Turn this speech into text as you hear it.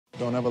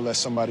Don't ever let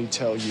somebody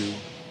tell you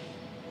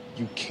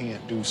you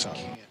can't do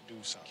something.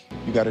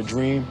 You got a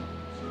dream,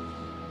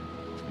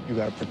 you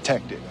got to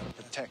protect it.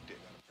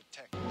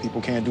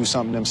 People can't do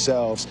something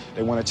themselves.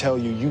 They want to tell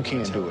you you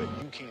can't do it.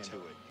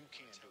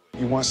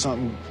 You want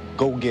something,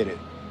 go get it.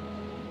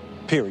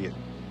 Period.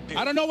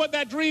 I don't know what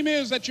that dream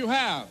is that you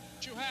have.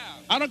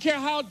 I don't care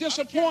how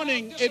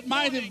disappointing it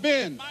might have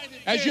been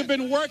as you've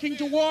been working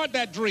toward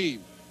that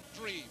dream.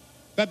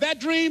 That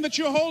dream that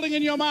you're holding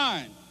in your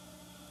mind,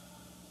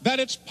 that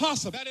it's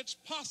possible.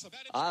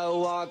 I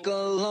walk a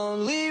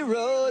lonely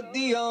road,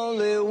 the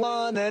only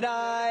one that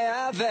I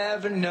have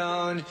ever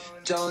known.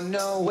 Don't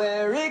know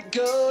where it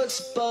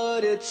goes,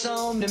 but it's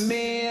home to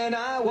me, and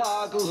I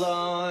walk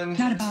alone.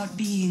 Not about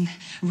being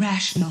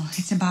rational,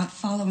 it's about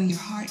following your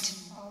heart.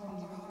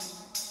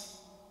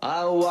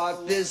 I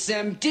walk this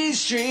empty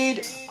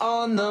street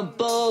on the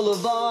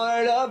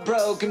boulevard of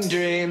broken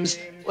dreams,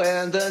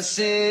 where the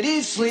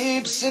city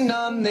sleeps and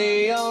I'm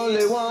the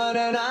only one,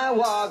 and I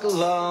walk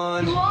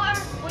alone. You are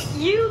what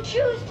you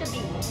choose to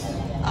be.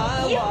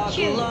 I walk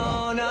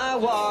alone, I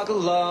walk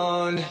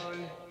alone.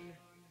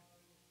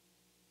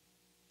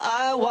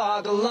 I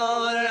walk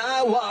alone and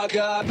I walk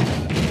up.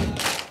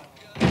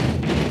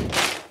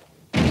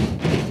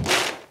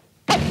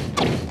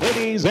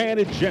 Ladies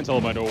and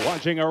gentlemen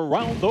watching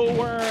around the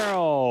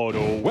world,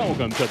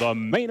 welcome to the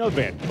main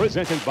event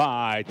presented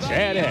by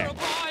TEDx.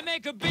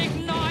 Make a big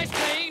noise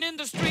playing in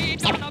the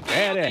street. Gonna be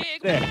a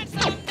big man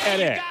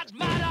someday. You got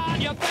mud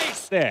on your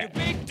face. You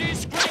big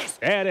disgrace.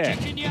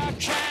 Kicking your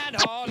can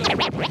all over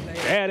the place.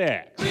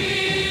 TEDx.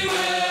 We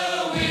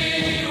will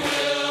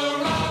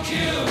rock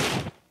you.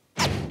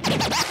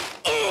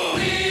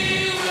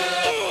 We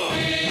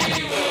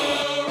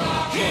will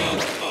rock you.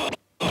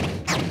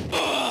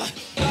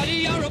 Buddy,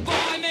 you're a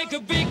boy, make a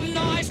big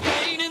noise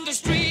playing in the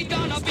street.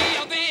 Gonna be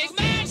a big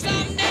man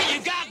someday.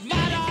 You got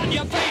mud on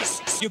your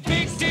face. You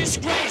big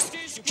disgrace.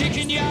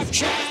 Kicking your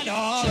can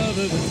all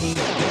over the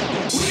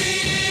place. We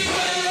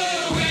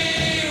will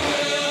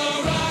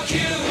rock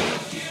you.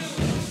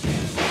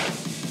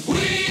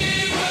 We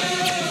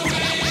will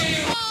rock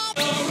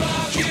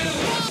you.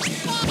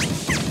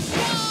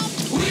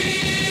 We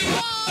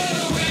will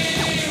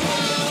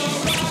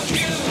rock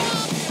you.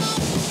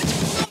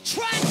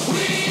 Track.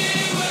 We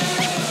will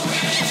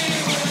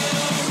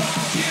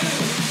rock you.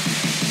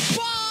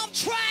 Bomb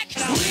track.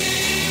 We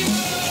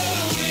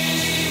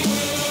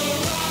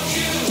will rock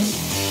you.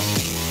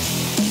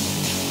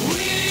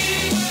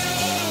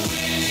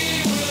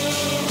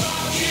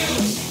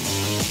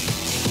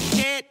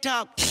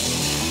 Talk. TED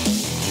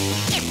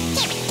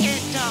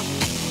Talk.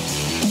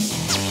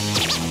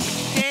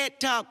 TED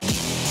Talk.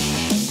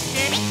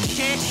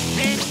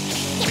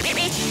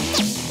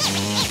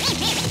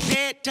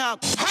 TED Talk.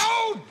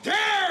 How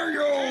dare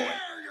you?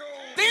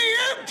 The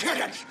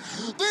impudence!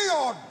 The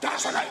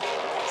audacity!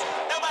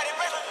 Nobody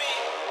pray for me.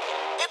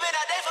 It been a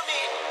day for me.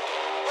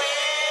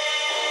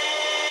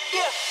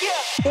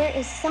 There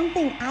is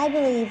something I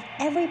believe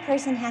every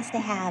person has to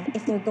have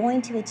if they're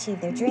going to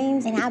achieve their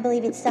dreams, and I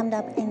believe it's summed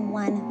up in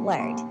one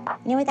word.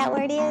 You know what that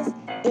word is?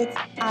 It's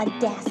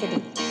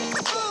audacity.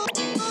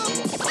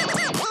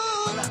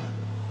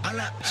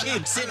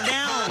 Sit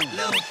down. Sit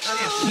down.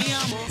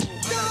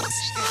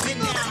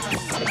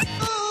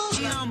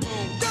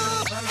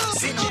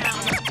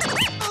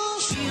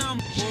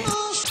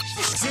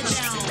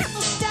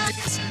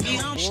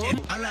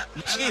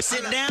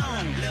 Sit down. Sit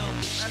down.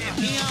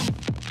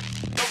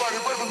 Nobody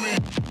pray for me.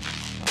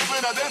 It's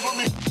been a day for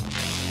me.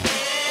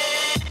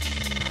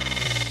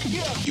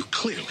 You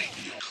clearly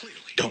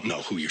don't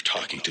know who you're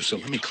talking to, so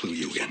let me clue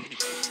you in.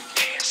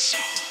 Yes.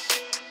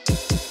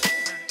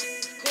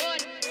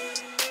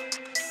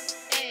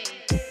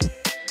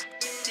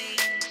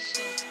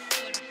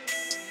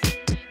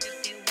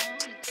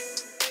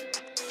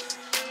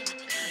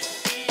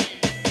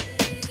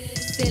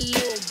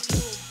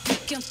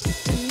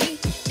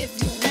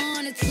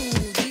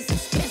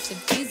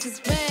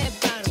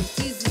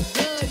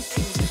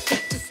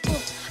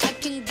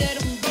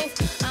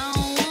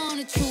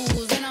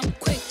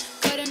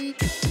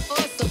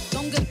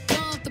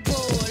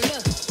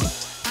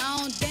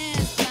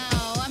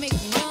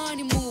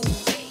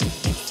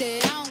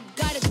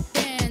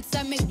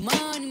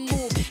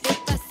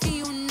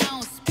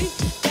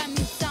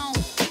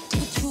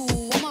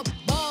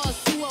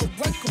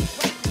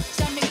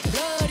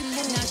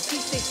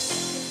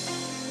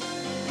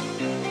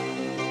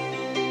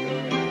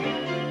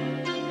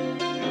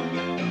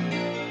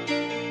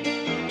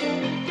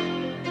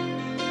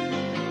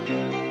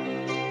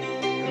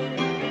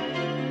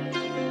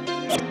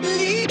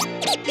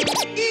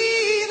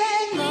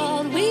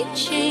 Lord, we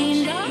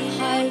chained our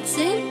hearts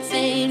in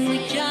vain. We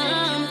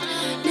jumped,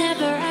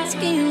 never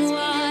asking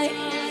why.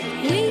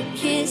 We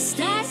kissed,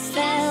 I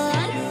fell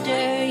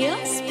under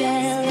your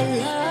spell of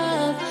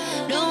love.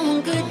 No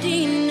one could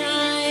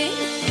deny.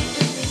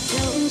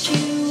 Don't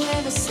you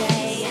ever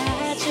say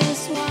I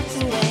just walked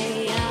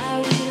away. I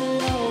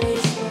will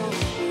always roam.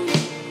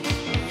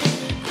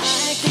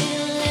 I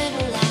can't live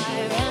a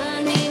lie,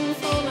 running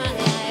for my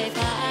life.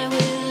 I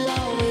will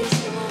always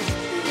roam.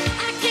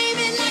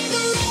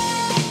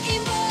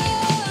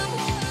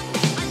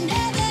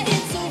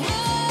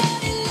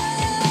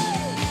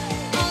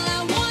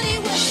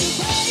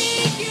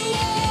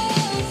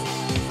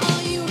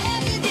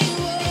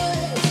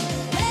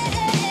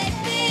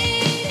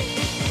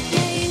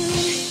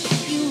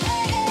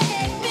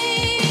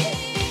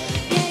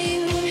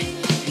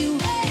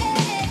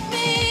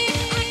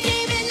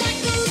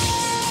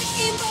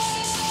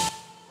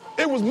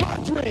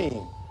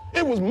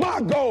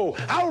 my goal.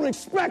 I don't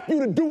expect you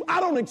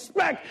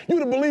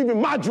to believe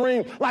in my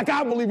dream like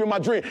I believe in my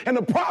dream. And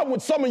the problem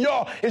with some of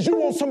y'all is you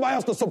want somebody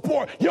else to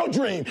support your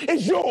dream.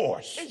 It's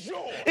yours.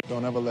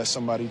 Don't ever let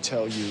somebody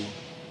tell you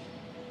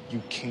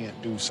you can't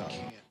do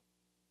something.